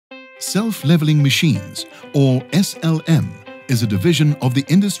Self-leveling machines, or SLM, is a division of the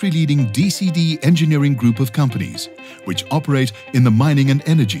industry-leading DCD engineering group of companies, which operate in the mining and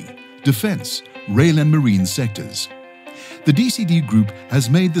energy, defense, rail and marine sectors. The DCD group has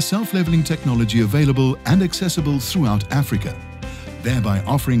made the self-leveling technology available and accessible throughout Africa, thereby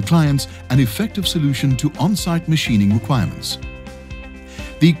offering clients an effective solution to on-site machining requirements.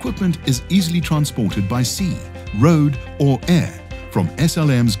 The equipment is easily transported by sea, road or air from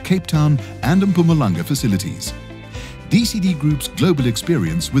SLM's Cape Town and Mpumalanga facilities. DCD Group's global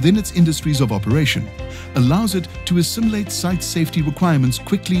experience within its industries of operation allows it to assimilate site safety requirements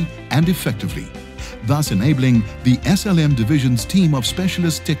quickly and effectively, thus enabling the SLM division's team of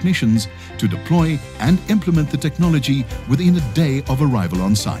specialist technicians to deploy and implement the technology within a day of arrival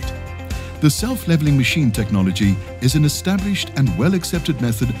on site. The self-leveling machine technology is an established and well-accepted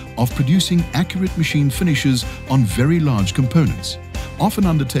method of producing accurate machine finishes on very large components, often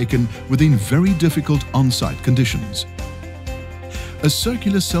undertaken within very difficult on-site conditions. A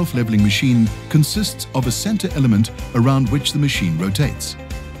circular self-leveling machine consists of a center element around which the machine rotates.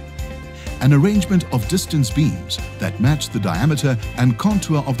 An arrangement of distance beams that match the diameter and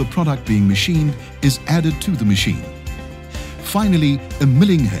contour of the product being machined is added to the machine. Finally, a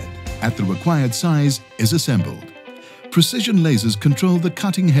milling head at the required size is assembled. Precision lasers control the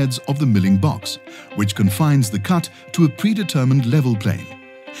cutting heads of the milling box, which confines the cut to a predetermined level plane.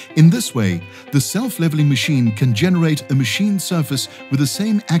 In this way, the self-leveling machine can generate a machined surface with the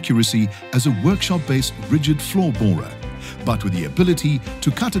same accuracy as a workshop-based rigid floor borer, but with the ability to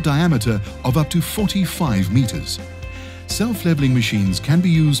cut a diameter of up to 45 meters. Self-leveling machines can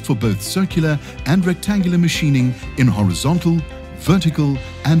be used for both circular and rectangular machining in horizontal, vertical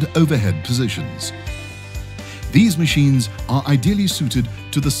and overhead positions. These machines are ideally suited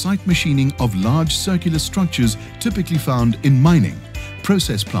to the site machining of large circular structures typically found in mining,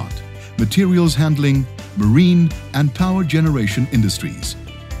 process plant, materials handling, marine and power generation industries.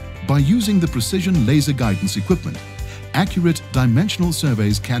 By using the precision laser guidance equipment, accurate dimensional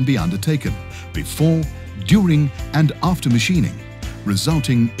surveys can be undertaken before, during and after machining,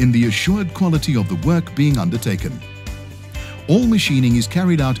 resulting in the assured quality of the work being undertaken. All machining is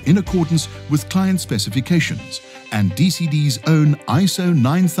carried out in accordance with client specifications and DCD's own ISO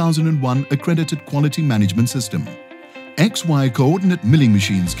 9001 accredited quality management system. XY coordinate milling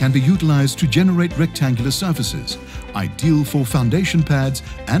machines can be utilized to generate rectangular surfaces, ideal for foundation pads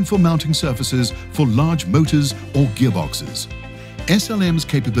and for mounting surfaces for large motors or gearboxes. SLM's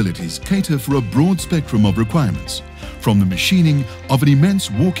capabilities cater for a broad spectrum of requirements, from the machining of an immense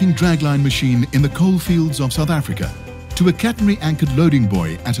walking dragline machine in the coalfields of South Africa to a catenary-anchored loading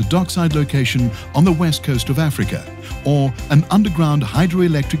buoy at a dockside location on the west coast of Africa, or an underground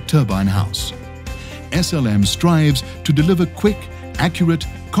hydroelectric turbine house. SLM strives to deliver quick, accurate,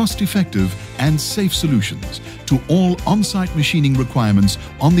 cost-effective and safe solutions to all on-site machining requirements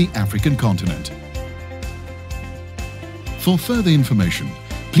on the African continent. For further information,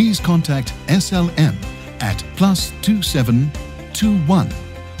 please contact SLM at +27 21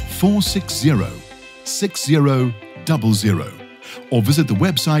 460 6000 or visit the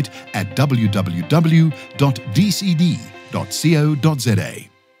website at www.dcd.co.za.